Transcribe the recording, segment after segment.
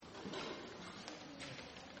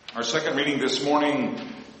Our second reading this morning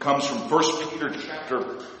comes from 1 Peter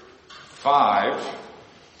chapter 5,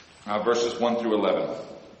 verses 1 through 11.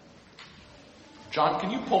 John,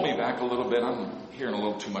 can you pull me back a little bit? I'm hearing a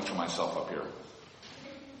little too much of myself up here.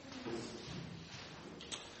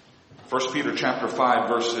 1 Peter chapter 5,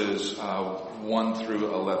 verses 1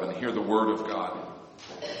 through 11. Hear the word of God.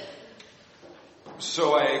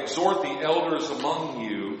 So I exhort the elders among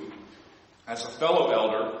you as a fellow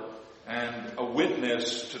elder and a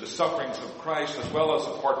witness to the sufferings of Christ, as well as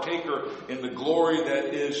a partaker in the glory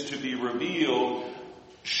that is to be revealed.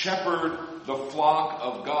 Shepherd the flock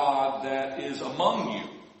of God that is among you,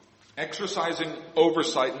 exercising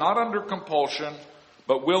oversight, not under compulsion,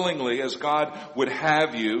 but willingly, as God would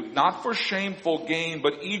have you, not for shameful gain,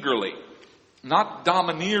 but eagerly, not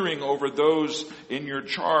domineering over those in your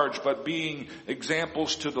charge, but being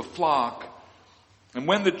examples to the flock. And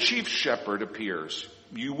when the chief shepherd appears,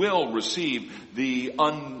 you will receive the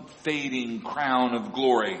unfading crown of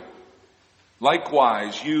glory.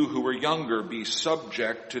 Likewise, you who are younger, be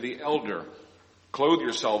subject to the elder. Clothe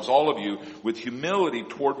yourselves, all of you, with humility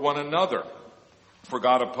toward one another. For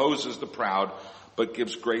God opposes the proud, but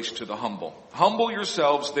gives grace to the humble. Humble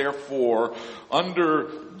yourselves, therefore,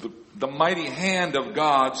 under the mighty hand of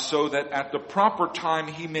God, so that at the proper time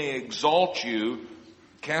he may exalt you,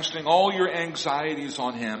 casting all your anxieties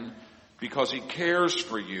on him, because he cares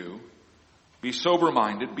for you. Be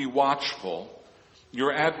sober-minded, be watchful.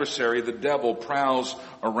 Your adversary, the devil, prowls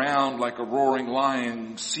around like a roaring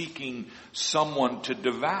lion, seeking someone to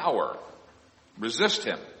devour. Resist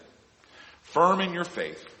him, firm in your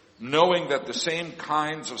faith, knowing that the same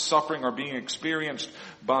kinds of suffering are being experienced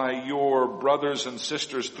by your brothers and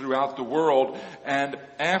sisters throughout the world. And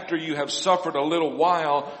after you have suffered a little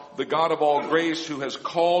while, the God of all grace, who has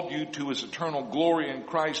called you to his eternal glory in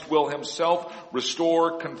Christ, will himself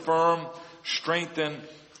restore, confirm, strengthen,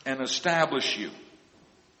 and establish you.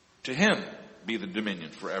 To him be the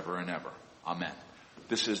dominion forever and ever. Amen.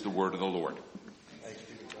 This is the word of the Lord.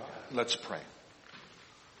 Let's pray.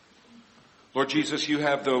 Lord Jesus, you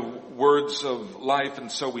have the words of life,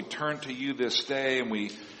 and so we turn to you this day, and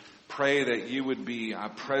we pray that you would be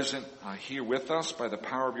present here with us by the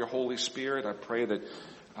power of your Holy Spirit. I pray that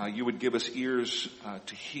you would give us ears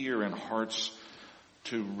to hear and hearts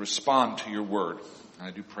to respond to your word. And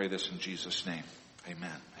I do pray this in Jesus' name.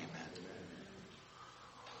 Amen.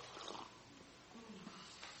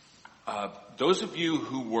 Amen. Those of you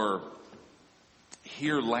who were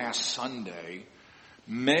here last Sunday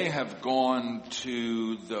may have gone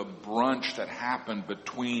to the brunch that happened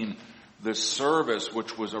between the service,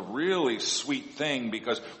 which was a really sweet thing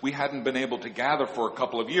because we hadn't been able to gather for a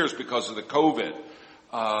couple of years because of the COVID.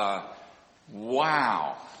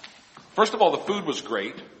 Wow. First of all, the food was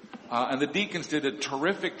great, and the deacons did a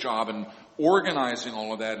terrific job in organizing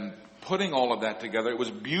all of that and putting all of that together. It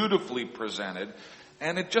was beautifully presented,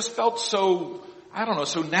 and it just felt so,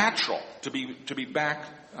 so natural to be back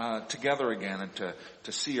together again and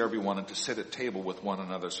to see everyone and to sit at table with one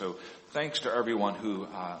another. So thanks to everyone who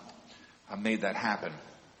made that happen.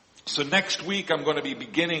 So next week I'm going to be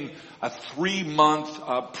beginning a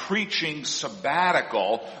 3-month preaching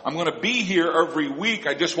sabbatical. I'm going to be here every week.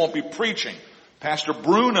 I just won't be preaching. Pastor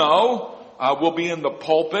Bruno will be in the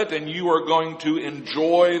pulpit, and you are going to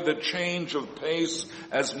enjoy the change of pace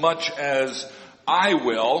as much as I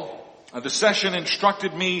will. The session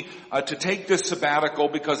instructed me to take this sabbatical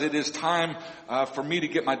because it is time for me to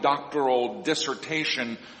get my doctoral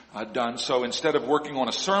dissertation done. So instead of working on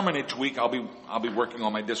a sermon each week, I'll be working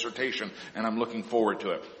on my dissertation, and I'm looking forward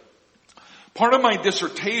to it. Part of my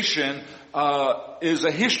dissertation is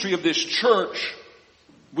a history of this church.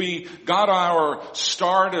 We got our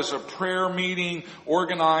start as a prayer meeting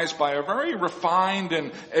organized by a very refined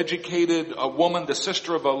and educated woman, the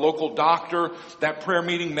sister of a local doctor. That prayer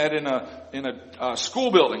meeting met in a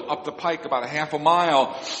school building up the pike about a half a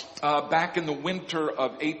mile. Back in the winter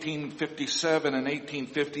of 1857 and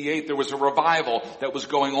 1858, there was a revival that was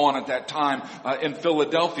going on at that time in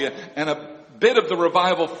Philadelphia, and a bit of the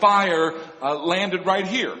revival fire landed right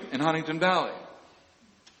here in Huntington Valley.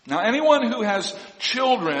 Now, anyone who has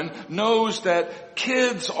children knows that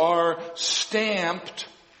kids are stamped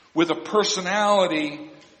with a personality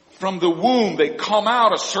from the womb. They come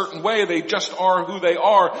out a certain way. They just are who they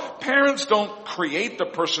are. Parents don't create the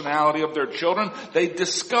personality of their children. They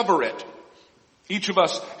discover it. Each of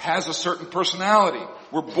us has a certain personality.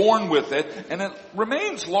 We're born with it, and it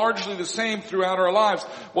remains largely the same throughout our lives.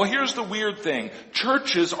 Well, here's the weird thing.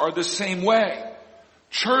 Churches are the same way.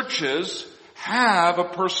 Churches have a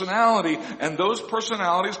personality, and those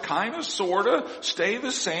personalities kind of sort of stay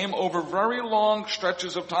the same over very long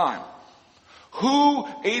stretches of time. Who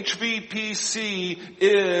HVPC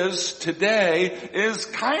is today is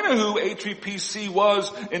kind of who HVPC was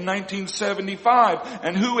in 1975.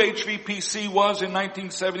 And who HVPC was in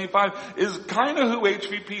 1975 is kind of who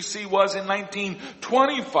HVPC was in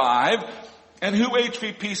 1925. And who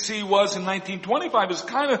HVPC was in 1925 is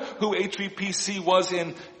kind of who HVPC was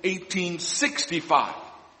in 1865.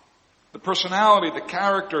 The personality, the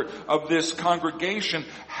character of this congregation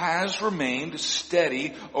has remained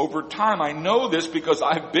steady over time. I know this because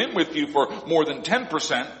I've been with you for more than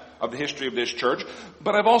 10% of the history of this church,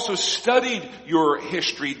 but I've also studied your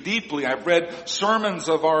history deeply. I've read sermons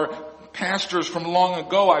of our pastors from long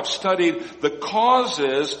ago. I've studied the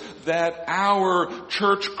causes that our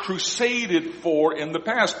church crusaded for in the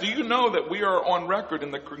past. Do you know that we are on record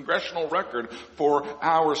in the congressional record for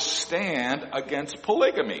our stand against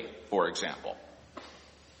polygamy, for example?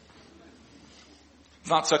 It's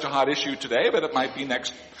not such a hot issue today, but it might be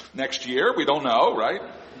next year. We don't know, right?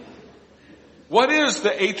 What is the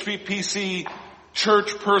HVPC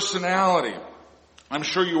church personality? I'm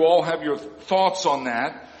sure you all have your thoughts on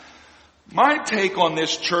that. My take on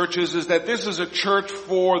this church is that this is a church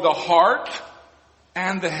for the heart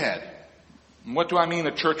and the head. And what do I mean,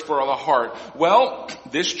 a church for the heart? Well,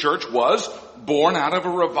 this church was born out of a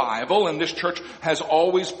revival, and this church has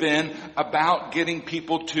always been about getting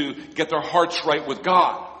people to get their hearts right with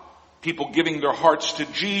God. People giving their hearts to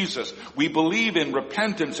Jesus. We believe in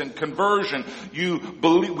repentance and conversion.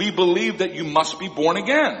 We believe that you must be born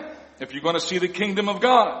again if you're going to see the kingdom of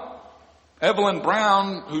God. Evelyn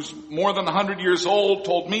Brown, who's more than 100 years old,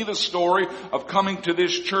 told me the story of coming to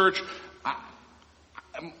this church.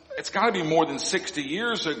 It's got to be more than 60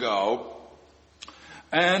 years ago.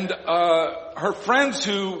 And her friends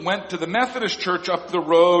who went to the Methodist church up the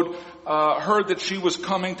road heard that she was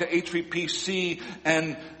coming to HVPC,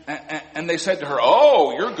 and they said to her,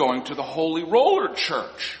 "Oh, you're going to the Holy Roller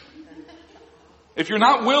Church." If you're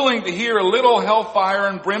not willing to hear a little hellfire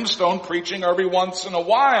and brimstone preaching every once in a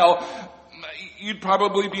while, you'd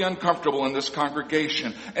probably be uncomfortable in this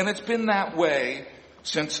congregation. And it's been that way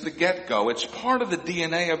since the get-go. It's part of the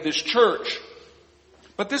DNA of this church.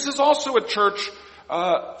 But this is also a church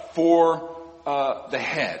for the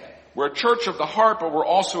head. We're a church of the heart, but we're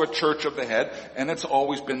also a church of the head. And it's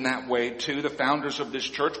always been that way too. The founders of this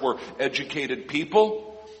church were educated people.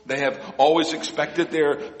 They have always expected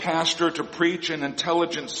their pastor to preach an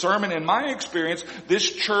intelligent sermon. In my experience,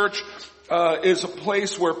 this church is a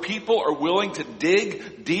place where people are willing to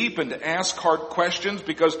dig deep and to ask hard questions,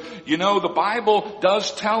 because, you know, the Bible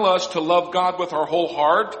does tell us to love God with our whole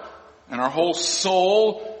heart and our whole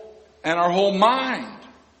soul and our whole mind.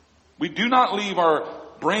 We do not leave our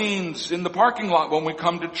brains in the parking lot when we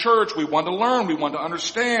come to church. We want to learn. We want to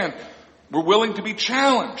understand. We're willing to be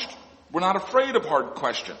challenged. We're not afraid of hard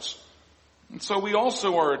questions. And so we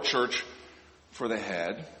also are a church for the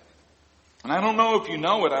head. And I don't know if you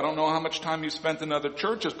know it. I don't know how much time you spent in other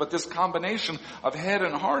churches, but this combination of head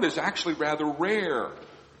and heart is actually rather rare.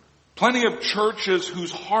 Plenty of churches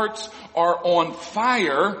whose hearts are on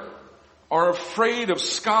fire are afraid of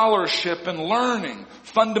scholarship and learning.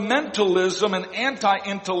 Fundamentalism and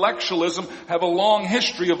anti-intellectualism have a long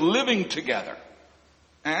history of living together.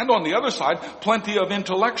 And on the other side, plenty of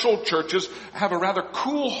intellectual churches have a rather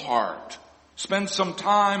cool heart. Spend some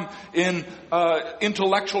time in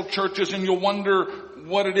intellectual churches and you'll wonder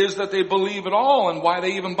what it is that they believe at all and why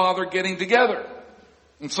they even bother getting together.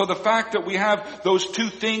 And so the fact that we have those two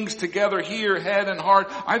things together here, head and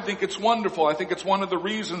heart, I think it's wonderful. I think it's one of the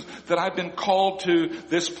reasons that I've been called to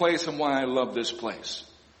this place and why I love this place.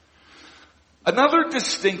 Another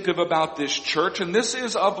distinctive about this church, and this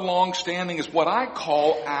is of long standing, is what I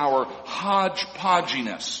call our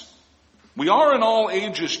hodgepodginess. We are an all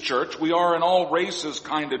ages church. We are an all races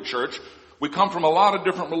kind of church. We come from a lot of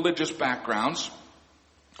different religious backgrounds.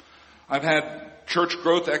 I've had church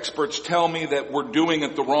growth experts tell me that we're doing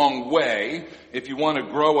it the wrong way. If you want to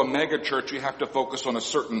grow a mega church, you have to focus on a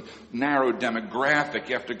certain narrow demographic.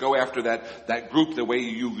 You have to go after that group the way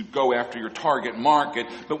you would go after your target market.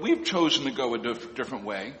 But we've chosen to go a different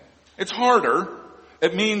way. It's harder.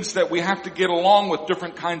 It means that we have to get along with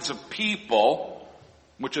different kinds of people,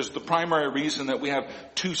 which is the primary reason that we have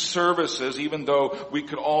two services, even though we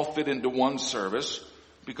could all fit into one service,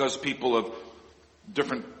 because people of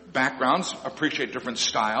different backgrounds appreciate different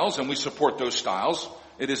styles, and we support those styles.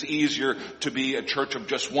 It is easier to be a church of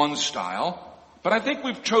just one style. But I think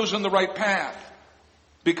we've chosen the right path,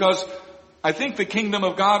 because I think the kingdom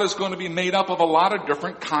of God is going to be made up of a lot of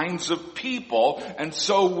different kinds of people, and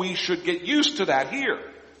so we should get used to that here.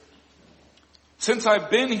 Since I've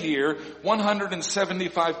been here,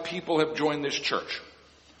 175 people have joined this church.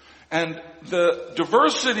 And the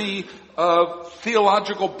diversity of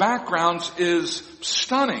theological backgrounds is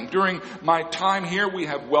stunning. During my time here, we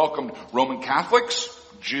have welcomed Roman Catholics,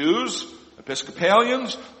 Jews,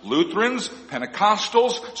 Episcopalians, Lutherans,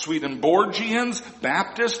 Pentecostals, Swedenborgians,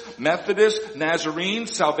 Baptists, Methodists,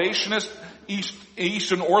 Nazarenes, Salvationists,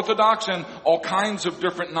 Eastern Orthodox, and all kinds of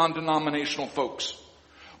different non-denominational folks.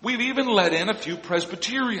 We've even let in a few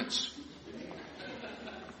Presbyterians.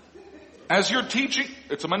 As you're teaching,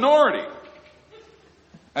 it's a minority.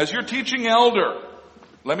 As you're teaching elder,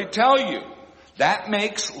 let me tell you, that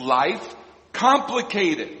makes life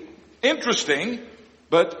complicated. Interesting,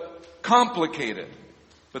 but complicated.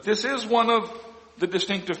 But this is one of the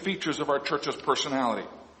distinctive features of our church's personality.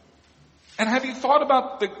 And have you thought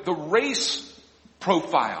about the race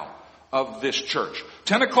profile of this church?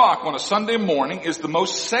 10 o'clock on a Sunday morning is the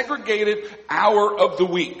most segregated hour of the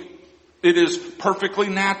week. It is perfectly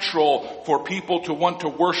natural for people to want to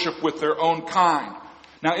worship with their own kind.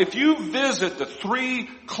 Now, if you visit the 3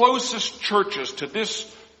 closest churches to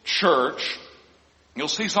this church, you'll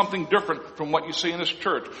see something different from what you see in this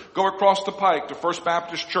church. Go across the pike to First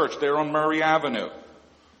Baptist Church there on Murray Avenue.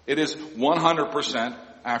 It is 100%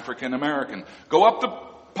 African American. Go up the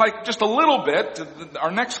pike just a little bit.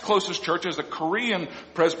 Our next closest church is a Korean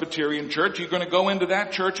Presbyterian church. You're going to go into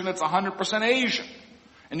that church and it's 100% Asian.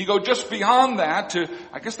 And you go just beyond that to,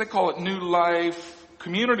 I guess they call it New Life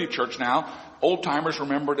Community Church now. Old timers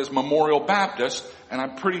remember it as Memorial Baptist, and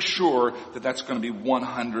I'm pretty sure that that's going to be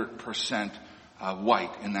 100%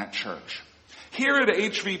 white in that church. Here at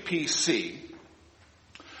HVPC,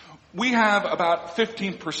 we have about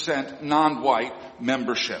 15% non-white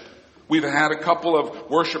membership. We've had a couple of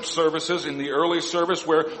worship services in the early service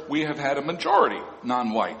where we have had a majority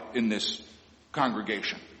non-white in this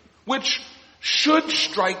congregation, which should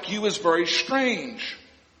strike you as very strange,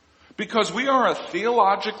 because we are a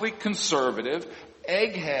theologically conservative,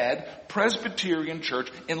 egghead Presbyterian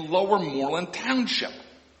church in Lower Moreland Township.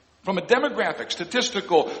 From a demographic,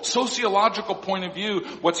 statistical, sociological point of view,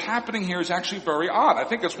 what's happening here is actually very odd. I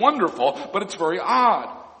think it's wonderful, but it's very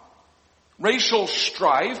odd. Racial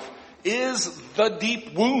strife is the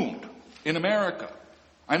deep wound in America.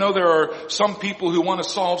 I know there are some people who want to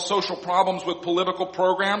solve social problems with political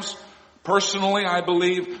programs. Personally, I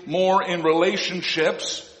believe more in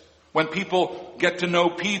relationships. When people get to know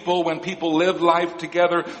people, when people live life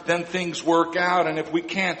together, then things work out. And if we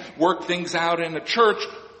can't work things out in a church,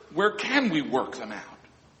 where can we work them out?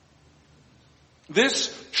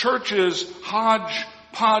 This church's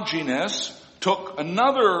hodgepodginess took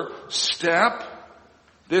another step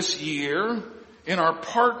this year in our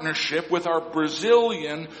partnership with our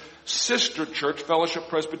Brazilian sister church, Fellowship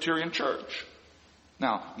Presbyterian Church.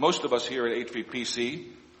 Now, most of us here at HVPC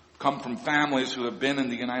come from families who have been in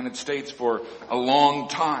the United States for a long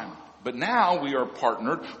time. But now we are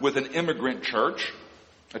partnered with an immigrant church,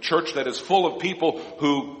 a church that is full of people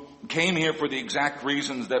who came here for the exact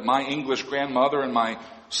reasons that my English grandmother and my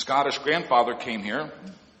Scottish grandfather came here,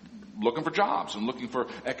 looking for jobs and looking for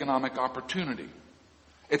economic opportunity.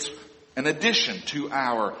 It's an addition to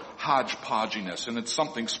our hodgepodginess, and it's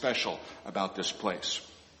something special about this place.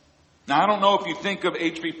 Now, I don't know if you think of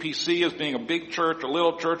HVPC as being a big church, a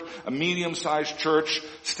little church, a medium-sized church.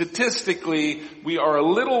 Statistically, we are a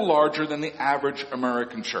little larger than the average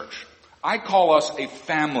American church. I call us a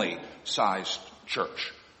family-sized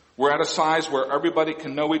church. We're at a size where everybody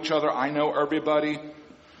can know each other. I know everybody.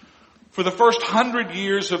 For the first 100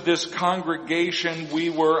 years of this congregation, we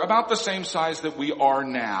were about the same size that we are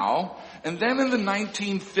now. And then in the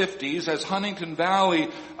 1950s, as Huntington Valley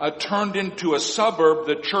turned into a suburb,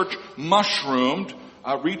 the church mushroomed,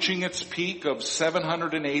 reaching its peak of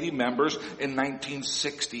 780 members in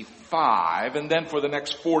 1965. And then for the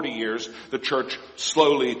next 40 years, the church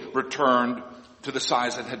slowly returned to the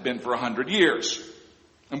size it had been for 100 years.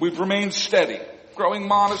 And we've remained steady, growing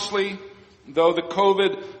modestly, though the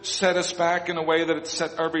COVID set us back in a way that it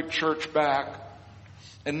set every church back.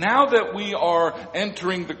 And now that we are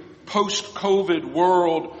entering the post-COVID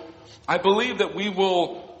world, I believe that we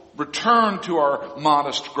will return to our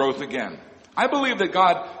modest growth again. I believe that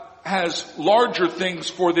God has larger things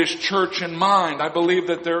for this church in mind. I believe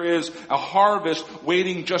that there is a harvest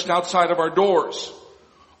waiting just outside of our doors.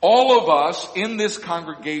 All of us in this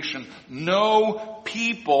congregation know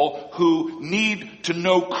people who need to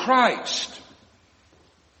know Christ.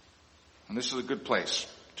 And this is a good place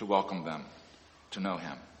to welcome them to know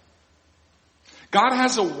Him. God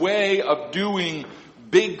has a way of doing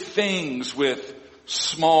big things with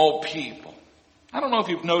small people. I don't know if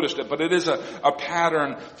you've noticed it, but it is a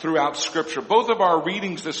pattern throughout Scripture. Both of our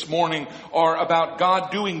readings this morning are about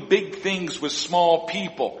God doing big things with small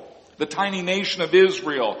people. The tiny nation of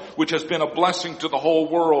Israel, which has been a blessing to the whole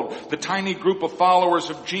world. The tiny group of followers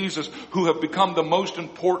of Jesus who have become the most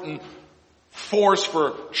important force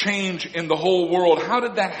for change in the whole world. How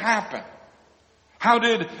did that happen? How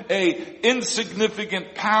did a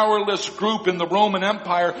insignificant, powerless group in the Roman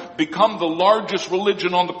Empire become the largest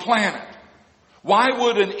religion on the planet? Why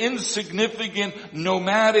would an insignificant,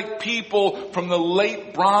 nomadic people from the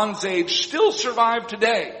late Bronze Age still survive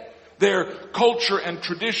today? Their culture and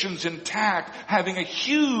traditions intact, having a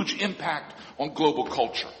huge impact on global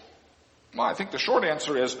culture. Well, I think the short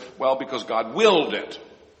answer is, well, because God willed it.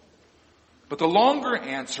 But the longer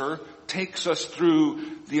answer takes us through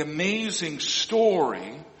the amazing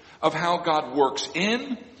story of how God works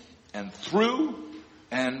in and through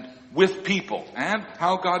and with people, and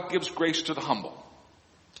how God gives grace to the humble.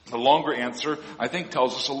 The longer answer, I think,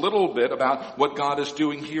 tells us a little bit about what God is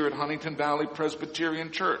doing here at Huntington Valley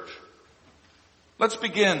Presbyterian Church. Let's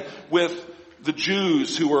begin with the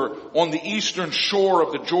Jews who are on the eastern shore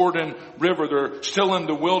of the Jordan River. They're still in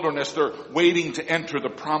the wilderness. They're waiting to enter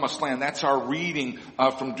the promised land. That's our reading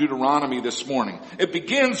from Deuteronomy this morning. It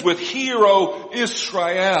begins with, Hear, O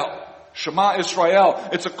Israel, Shema Israel.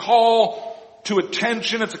 It's a call to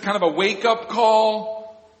attention. It's a kind of a wake-up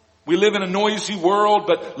call. We live in a noisy world,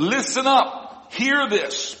 but listen up. Hear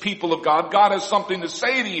this, people of God. God has something to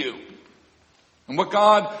say to you. And what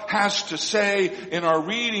God has to say in our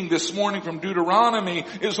reading this morning from Deuteronomy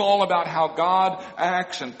is all about how God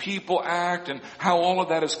acts and people act and how all of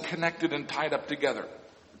that is connected and tied up together.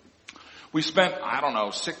 We spent,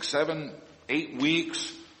 6, 7, 8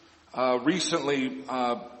 weeks recently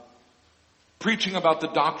preaching about the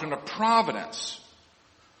doctrine of providence.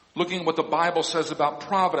 Looking at what the Bible says about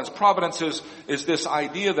providence. Providence is this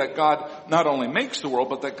idea that God not only makes the world,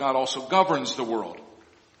 but that God also governs the world.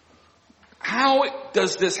 How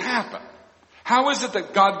does this happen? How is it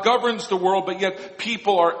that God governs the world, but yet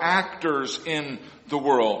people are actors in the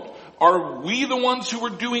world? Are we the ones who are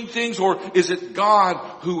doing things, or is it God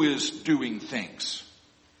who is doing things?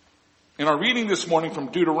 In our reading this morning from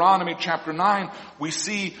Deuteronomy chapter 9, we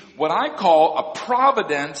see what I call a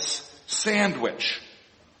providence sandwich.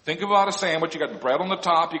 Think about a sandwich. You got the bread on the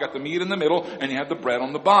top, you got the meat in the middle, and you have the bread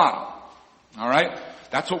on the bottom. All right?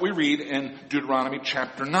 That's what we read in Deuteronomy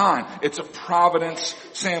chapter 9. It's a providence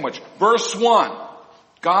sandwich. Verse 1,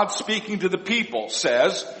 God speaking to the people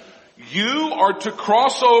says, You are to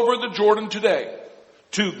cross over the Jordan today,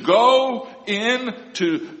 to go in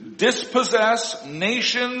to dispossess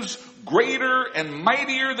nations greater and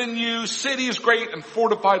mightier than you, cities great and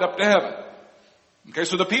fortified up to heaven. Okay,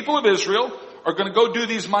 so the people of Israel are going to go do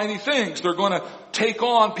these mighty things. They're going to take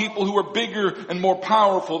on people who are bigger and more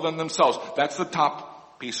powerful than themselves. That's the top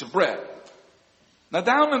piece of bread. Now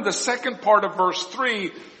down in the second part of verse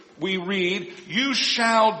 3, we read, You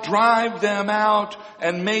shall drive them out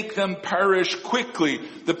and make them perish quickly.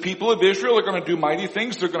 The people of Israel are going to do mighty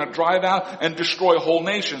things. They're going to drive out and destroy whole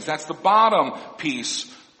nations. That's the bottom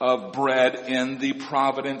piece of bread in the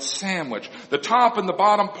providence sandwich. The top and the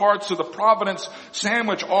bottom parts of the providence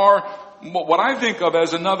sandwich are what I think of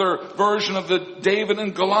as another version of the David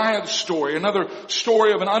and Goliath story, another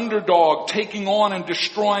story of an underdog taking on and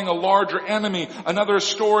destroying a larger enemy, another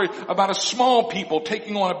story about a small people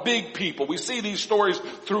taking on a big people. We see these stories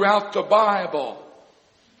throughout the Bible.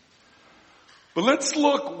 But let's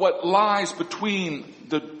look what lies between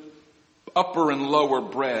the upper and lower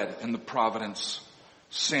bread in the providence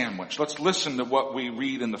sandwich. Let's listen to what we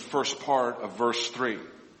read in the first part of verse 3.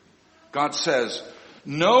 God says,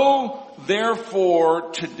 Know therefore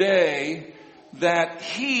today that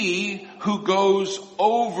he who goes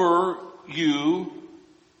over you,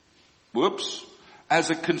 as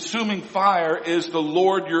a consuming fire is the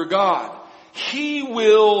Lord your God. He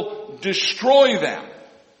will destroy them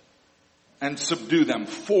and subdue them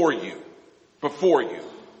for you, before you.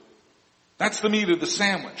 That's the meat of the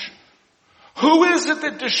sandwich. Who is it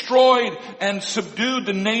that destroyed and subdued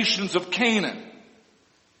the nations of Canaan?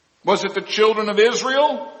 Was it the children of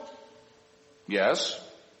Israel? Yes.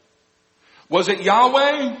 Was it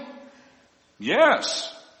Yahweh?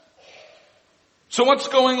 Yes. So what's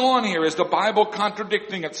going on here? Is the Bible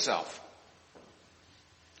contradicting itself?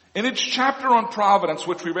 In its chapter on providence,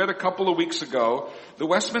 which we read a couple of weeks ago, the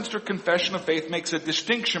Westminster Confession of Faith makes a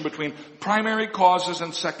distinction between primary causes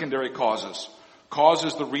and secondary causes. Cause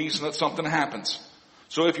is the reason that something happens.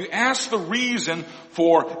 So if you ask the reason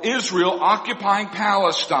for Israel occupying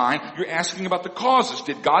Palestine, you're asking about the causes.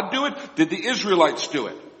 Did God do it? Did the Israelites do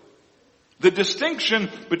it? The distinction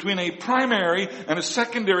between a primary and a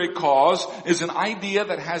secondary cause is an idea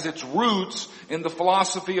that has its roots in the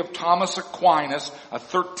philosophy of Thomas Aquinas, a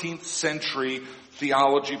 13th century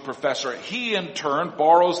theology professor. He in turn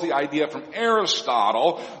borrows the idea from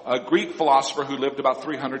Aristotle, a Greek philosopher who lived about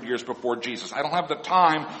 300 years before Jesus. I don't have the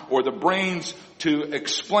time or the brains to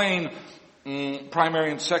explain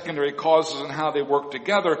primary and secondary causes and how they work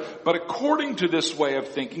together, but according to this way of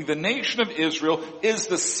thinking, the nation of Israel is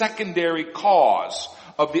the secondary cause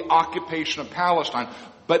of the occupation of Palestine,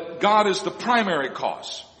 but God is the primary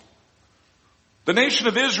cause. The nation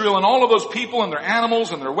of Israel and all of those people and their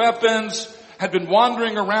animals and their weapons had been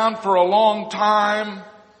wandering around for a long time.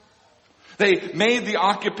 They made the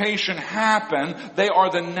occupation happen. They are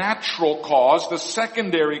the natural cause, the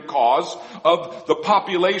secondary cause of the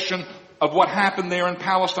population of what happened there in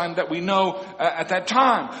Palestine that we know at that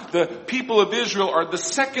time. The people of Israel are the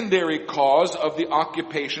secondary cause of the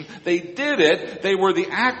occupation. They did it. They were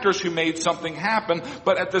the actors who made something happen.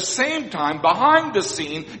 But at the same time, behind the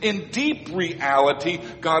scene, in deep reality,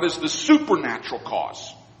 God is the supernatural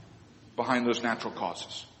cause behind those natural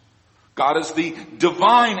causes. God is the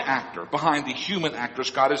divine actor behind the human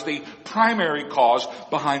actors. God is the primary cause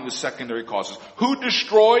behind the secondary causes. Who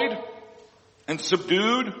destroyed and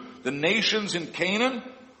subdued the nations in Canaan?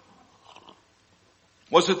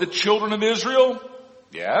 Was it the children of Israel?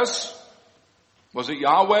 Yes. Was it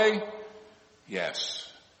Yahweh? Yes.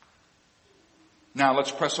 Now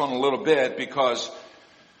let's press on a little bit, because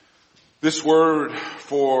this word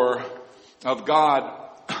of God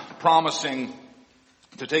promising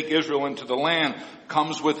to take Israel into the land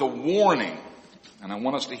comes with a warning. And I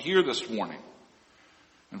want us to hear this warning.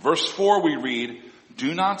 In verse 4 we read,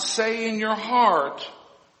 "Do not say in your heart,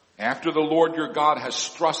 after the Lord your God has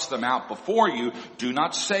thrust them out before you, do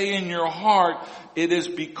not say in your heart, it is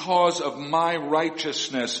because of my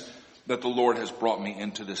righteousness that the Lord has brought me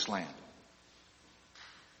into this land."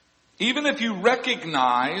 Even if you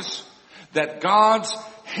recognize that God's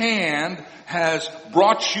hand has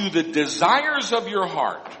brought you the desires of your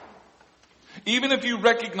heart, even if you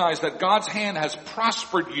recognize that God's hand has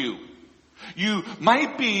prospered you, you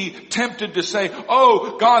might be tempted to say,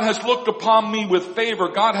 "Oh, God has looked upon me with favor.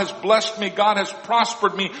 God has blessed me. God has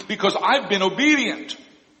prospered me because I've been obedient.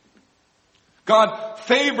 God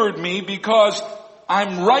favored me because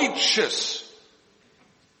I'm righteous."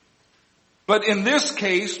 But in this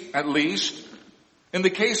case, at least, in the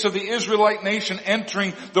case of the Israelite nation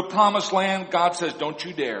entering the promised land, God says, "Don't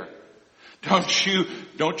you dare. Don't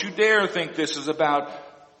you dare think this is about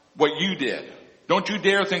what you did. Don't you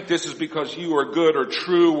dare think this is because you are good or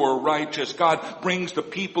true or righteous." God brings the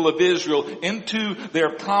people of Israel into their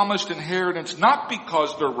promised inheritance, not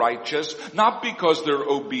because they're righteous, not because they're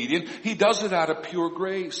obedient. He does it out of pure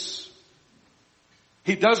grace.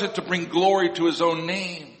 He does it to bring glory to His own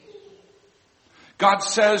name. God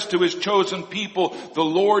says to His chosen people, "The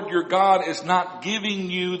Lord your God is not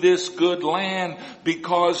giving you this good land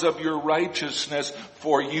because of your righteousness,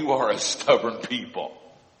 for you are a stubborn people."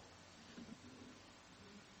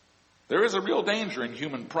 There is a real danger in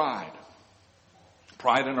human pride.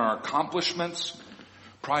 Pride in our accomplishments,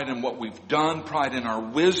 pride in what we've done, pride in our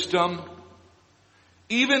wisdom.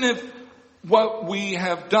 Even if what we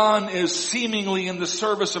have done is seemingly in the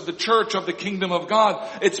service of the church, of the kingdom of God,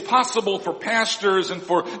 it's possible for pastors and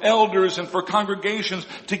for elders and for congregations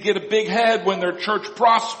to get a big head when their church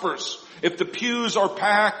prospers. If the pews are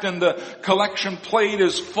packed and the collection plate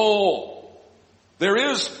is full. There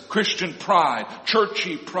is Christian pride,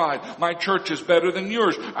 churchy pride. My church is better than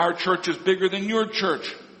yours. Our church is bigger than your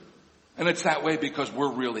church. And it's that way because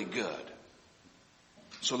we're really good.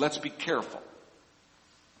 So let's be careful.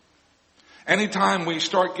 Anytime we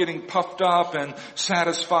start getting puffed up and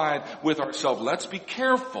satisfied with ourselves, let's be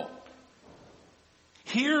careful.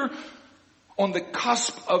 Here on the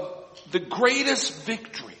cusp of the greatest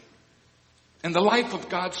victory in the life of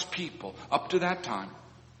God's people up to that time,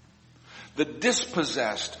 the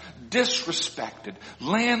dispossessed, disrespected,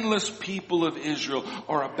 landless people of Israel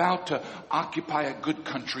are about to occupy a good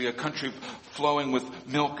country, a country flowing with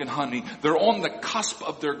milk and honey. They're on the cusp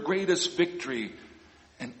of their greatest victory.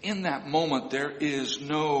 And in that moment, there is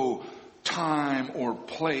no time or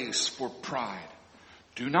place for pride.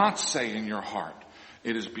 Do not say in your heart,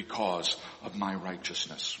 "It is because of my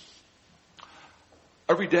righteousness."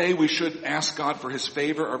 Every day we should ask God for His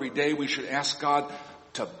favor. Every day we should ask God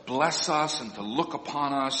to bless us and to look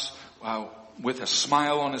upon us with a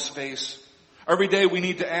smile on His face. Every day we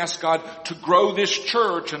need to ask God to grow this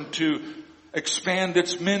church and to expand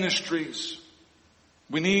its ministries.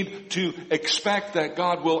 We need to expect that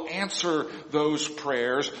God will answer those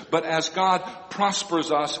prayers, but as God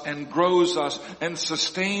prospers us and grows us and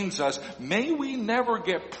sustains us, may we never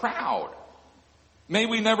get proud. May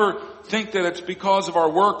we never think that it's because of our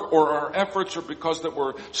work or our efforts or because that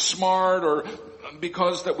we're smart or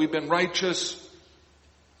because that we've been righteous.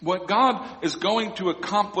 What God is going to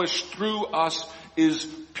accomplish through us is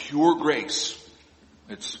pure grace.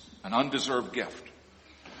 It's an undeserved gift.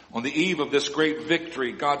 On the eve of this great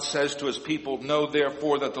victory, God says to his people, know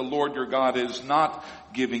therefore that the Lord your God is not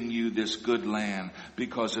giving you this good land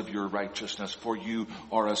because of your righteousness, for you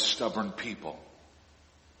are a stubborn people.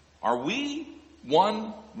 Are we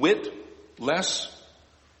one whit less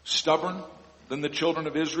stubborn than the children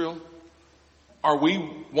of Israel? Are we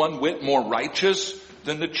one whit more righteous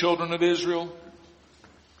than the children of Israel?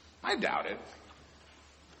 I doubt it.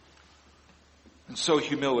 And so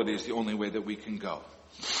humility is the only way that we can go.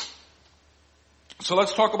 So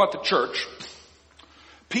let's talk about the church.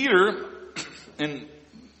 Peter, in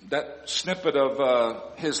that snippet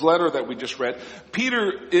of his letter that we just read,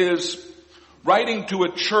 Peter is writing to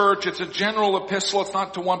a church. It's a general epistle. It's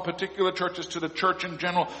not to one particular church. It's to the church in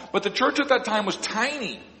general. But the church at that time was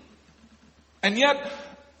tiny. And yet,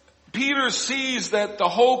 Peter sees that the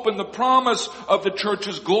hope and the promise of the church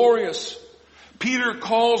is glorious. Peter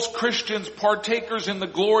calls Christians partakers in the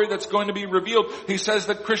glory that's going to be revealed. He says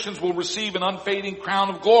that Christians will receive an unfading crown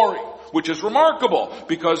of glory, which is remarkable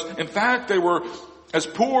because, in fact, they were as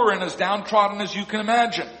poor and as downtrodden as you can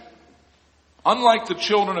imagine. Unlike the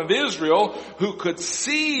children of Israel, who could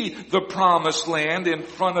see the promised land in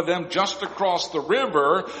front of them just across the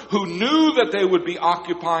river, who knew that they would be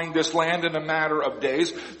occupying this land in a matter of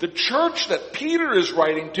days, the church that Peter is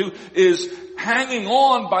writing to is hanging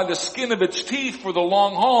on by the skin of its teeth for the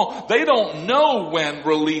long haul. They don't know when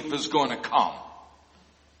relief is going to come.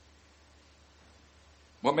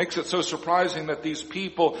 What makes it so surprising that these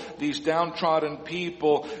people, these downtrodden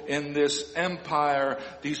people in this empire,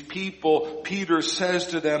 these people, Peter says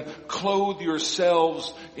to them, clothe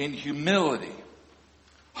yourselves in humility.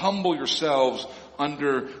 Humble yourselves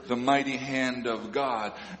under the mighty hand of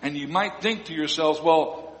God. And you might think to yourselves,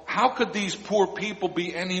 well, how could these poor people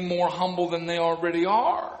be any more humble than they already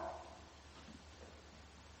are?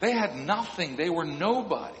 They had nothing. They were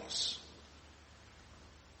nobodies.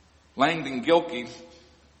 Langdon Gilkey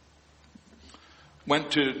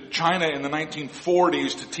went to China in the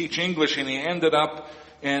 1940s to teach English, and he ended up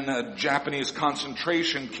in a Japanese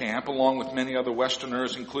concentration camp along with many other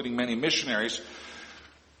Westerners, including many missionaries.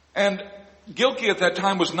 And Gilkey at that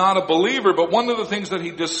time was not a believer, but one of the things that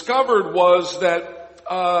he discovered was that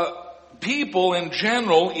people in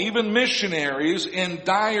general, even missionaries in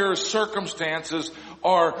dire circumstances,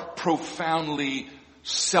 are profoundly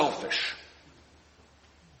selfish.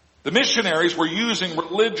 The missionaries were using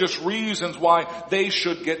religious reasons why they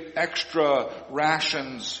should get extra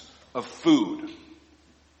rations of food.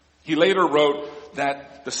 He later wrote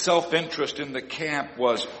that the self-interest in the camp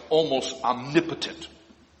was almost omnipotent.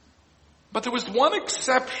 But there was one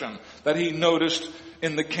exception that he noticed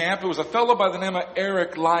in the camp. It was a fellow by the name of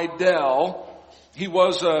Eric Liddell. He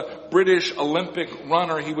was a British Olympic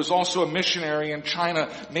runner. He was also a missionary in China.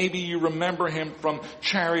 Maybe you remember him from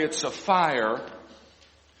Chariots of Fire.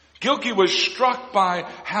 Gilkey was struck by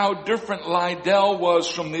how different Liddell was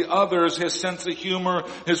from the others, his sense of humor,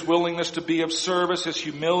 his willingness to be of service, his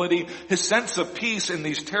humility, his sense of peace in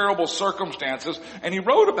these terrible circumstances. And he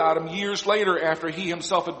wrote about him years later after he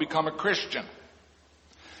himself had become a Christian.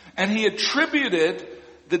 And he attributed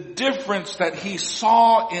the difference that he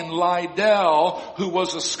saw in Liddell, who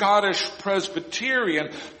was a Scottish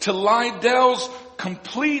Presbyterian, to Liddell's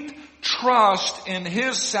complete trust in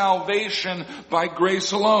his salvation by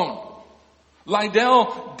grace alone.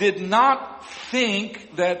 Liddell did not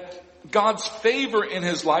think that God's favor in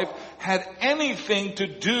his life had anything to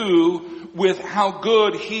do with how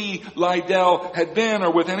good he, Liddell, had been,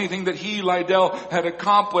 or with anything that he, Liddell, had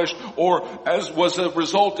accomplished, or as was a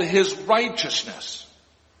result of his righteousness.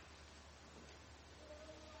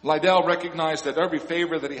 Liddell recognized that every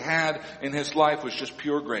favor that he had in his life was just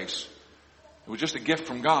pure grace. It was just a gift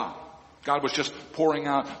from God. God was just pouring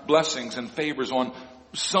out blessings and favors on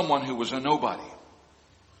someone who was a nobody.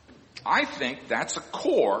 I think that's a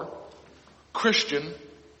core Christian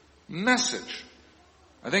message.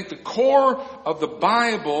 I think the core of the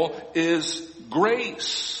Bible is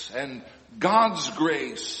grace and God's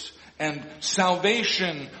grace and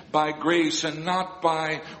salvation by grace and not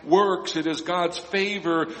by works. It is God's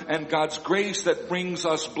favor and God's grace that brings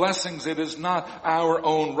us blessings. It is not our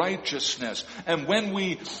own righteousness. And when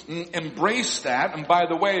we embrace that, and by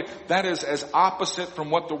the way, that is as opposite from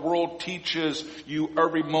what the world teaches you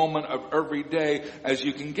every moment of every day as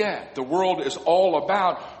you can get. The world is all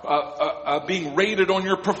about being rated on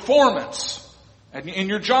your performance. And in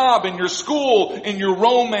your job, in your school, in your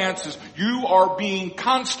romances, you are being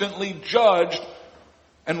constantly judged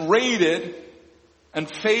and rated and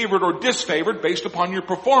favored or disfavored based upon your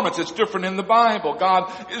performance. It's different in the Bible.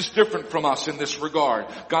 God is different from us in this regard.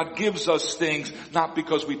 God gives us things not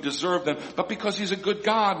because we deserve them, but because He's a good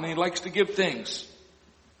God and He likes to give things.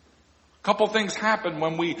 A couple things happen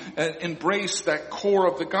when we embrace that core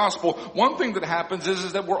of the gospel. One thing that happens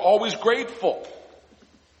is that we're always grateful.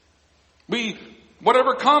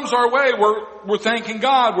 Whatever comes our way, we're thanking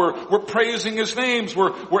God. We're praising His names.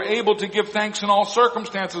 We're able to give thanks in all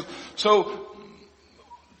circumstances. So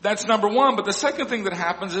that's number one. But the second thing that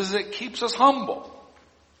happens is it keeps us humble.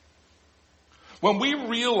 When we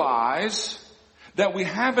realize that we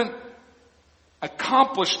haven't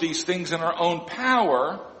accomplished these things in our own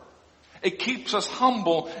power, it keeps us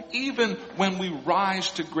humble even when we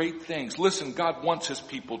rise to great things. Listen, God wants His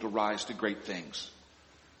people to rise to great things.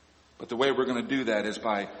 But the way we're going to do that is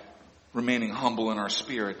by remaining humble in our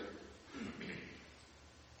spirit.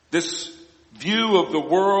 This view of the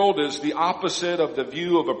world is the opposite of the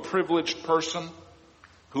view of a privileged person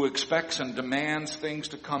who expects and demands things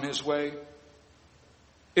to come his way.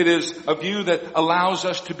 It is a view that allows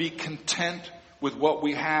us to be content with what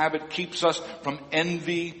we have. It keeps us from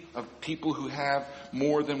envy of people who have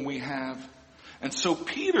more than we have. And so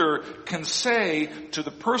Peter can say to the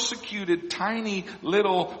persecuted, tiny,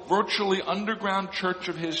 little, virtually underground church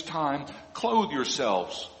of his time, clothe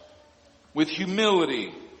yourselves with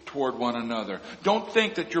humility toward one another. Don't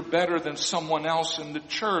think that you're better than someone else in the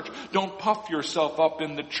church. Don't puff yourself up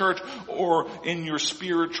in the church or in your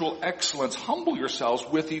spiritual excellence. Humble yourselves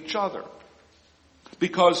with each other.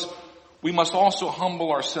 Because we must also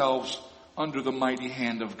humble ourselves under the mighty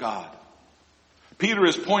hand of God. Peter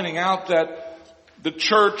is pointing out that the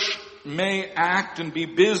church may act and be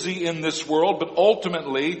busy in this world, but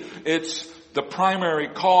ultimately it's the primary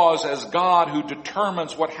cause as God who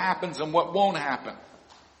determines what happens and what won't happen.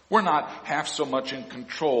 We're not half so much in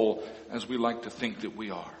control as we like to think that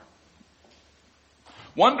we are.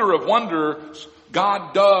 Wonder of wonders,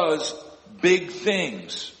 God does big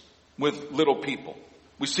things with little people.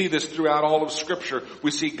 We see this throughout all of Scripture.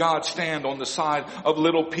 We see God stand on the side of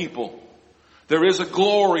little people. There is a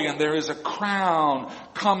glory and there is a crown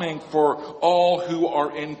coming for all who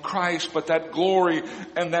are in Christ, but that glory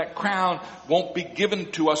and that crown won't be given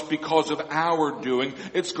to us because of our doing.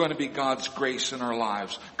 It's going to be God's grace in our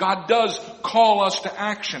lives. God does call us to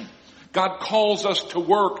action. God calls us to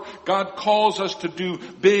work. God calls us to do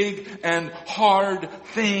big and hard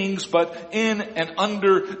things, but in and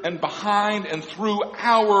under and behind and through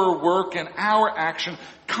our work and our action,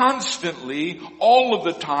 constantly, all of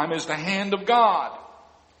the time, is the hand of God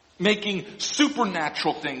making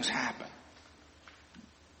supernatural things happen.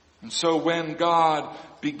 And so when God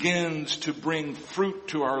begins to bring fruit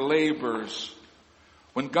to our labors,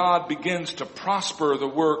 when God begins to prosper the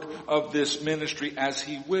work of this ministry as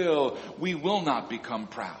He will, we will not become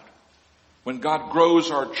proud. When God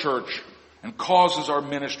grows our church and causes our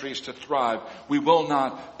ministries to thrive, we will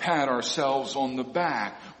not pat ourselves on the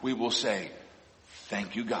back. We will say,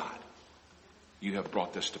 thank you, God. You have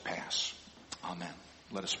brought this to pass. Amen.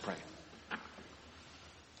 Let us pray.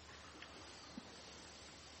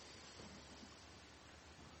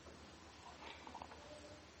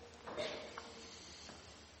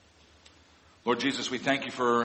 Lord Jesus, we thank You for